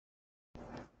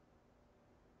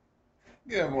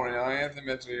Good morning, I'm Anthony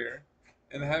Mitchell here.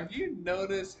 And have you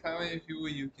noticed how many people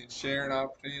you can share an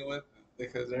opportunity with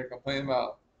because they're complaining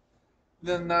about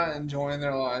them not enjoying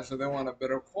their lives, so they want a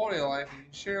better quality of life, and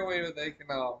you share a way that they can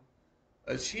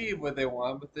achieve what they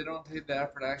want, but they don't take the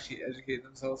effort to actually educate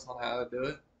themselves on how to do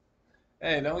it?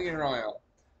 Hey, don't get me wrong, y'all.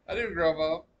 I do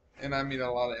grow up, and I meet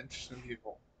a lot of interesting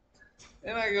people.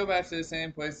 And I go back to the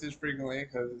same places frequently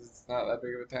because it's not that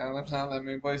big of a town. There's not that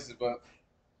many places, but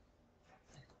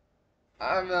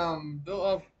I've built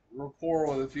up rapport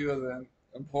with a few of the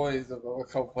employees of a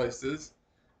couple places.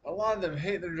 A lot of them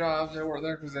hate their jobs. They work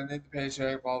there because they need the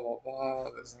paycheck, blah blah blah,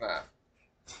 this and that.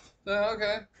 So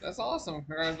okay, that's awesome.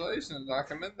 Congratulations, I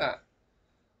commend that.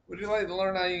 Would you like to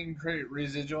learn how you can create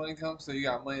residual income so you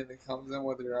got money that comes in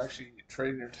whether you're actually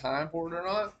trading your time for it or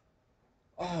not?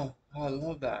 Oh, I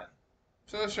love that.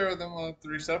 So I share with them a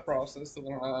three-step process to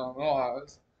learn how to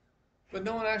analyze. But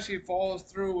no one actually follows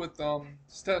through with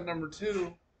step number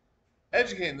two,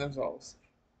 educating themselves.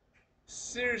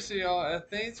 Seriously, y'all, if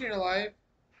things in your life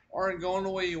aren't going the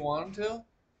way you want them to,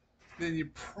 then you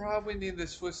probably need to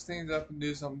switch things up and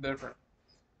do something different.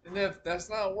 And if that's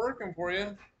not working for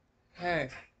you, hey,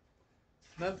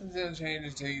 nothing's gonna change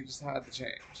until you decide to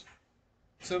change.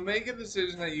 So make a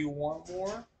decision that you want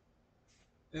more,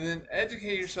 and then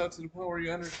educate yourself to the point where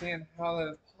you understand how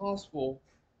that is possible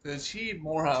to achieve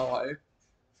more out of life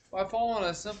by following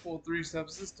a simple three-step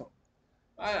system.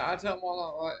 I tell them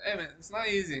all, like, hey man, it's not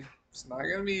easy. It's not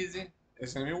gonna be easy.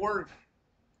 It's gonna be work.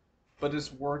 But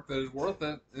it's work that is worth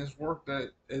it. It's work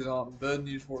that is building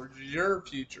you towards your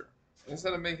future.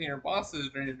 Instead of making your boss's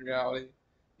dreams reality,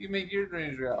 you make your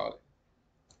dreams reality.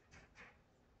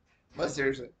 But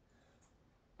seriously,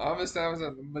 I've established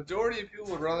that the majority of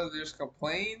people would rather just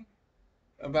complain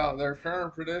about their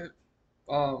current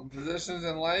positions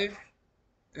in life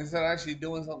instead of actually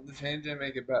doing something to change it and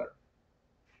make it better.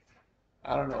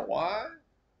 I don't know why.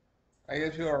 I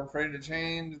guess people are afraid to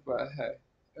change, but hey,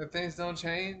 if things don't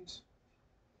change,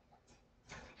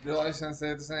 your life's gonna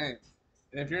stay the same.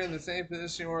 And if you're in the same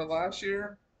position you were last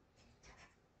year,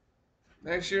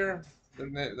 next year,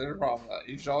 there's a problem with that.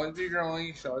 You should always be growing,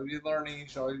 you should always be learning, you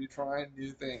should always be trying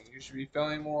new things. You should be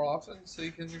failing more often so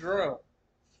you can grow.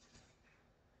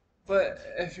 But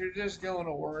if you're just going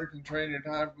to work and trading your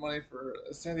time for money for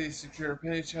a steady, secure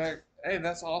paycheck, hey,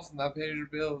 that's awesome. That pays your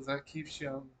bills, that keeps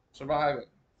you surviving.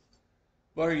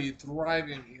 But are you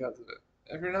thriving because of it?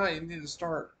 If you're not, you need to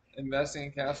start investing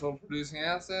in cash flow producing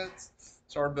assets.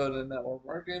 Start building a network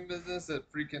marketing business that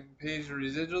freaking pays you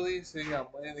residually so you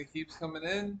got money that keeps coming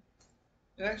in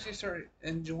and actually start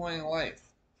enjoying life.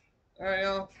 Alright,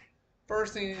 y'all.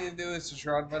 First thing you need to do is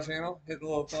subscribe to my channel, hit the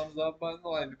little thumbs up button,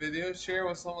 like the video, share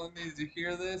with someone that needs to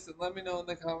hear this, and let me know in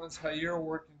the comments how you're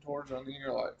working towards running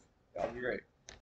your life. That'll be great.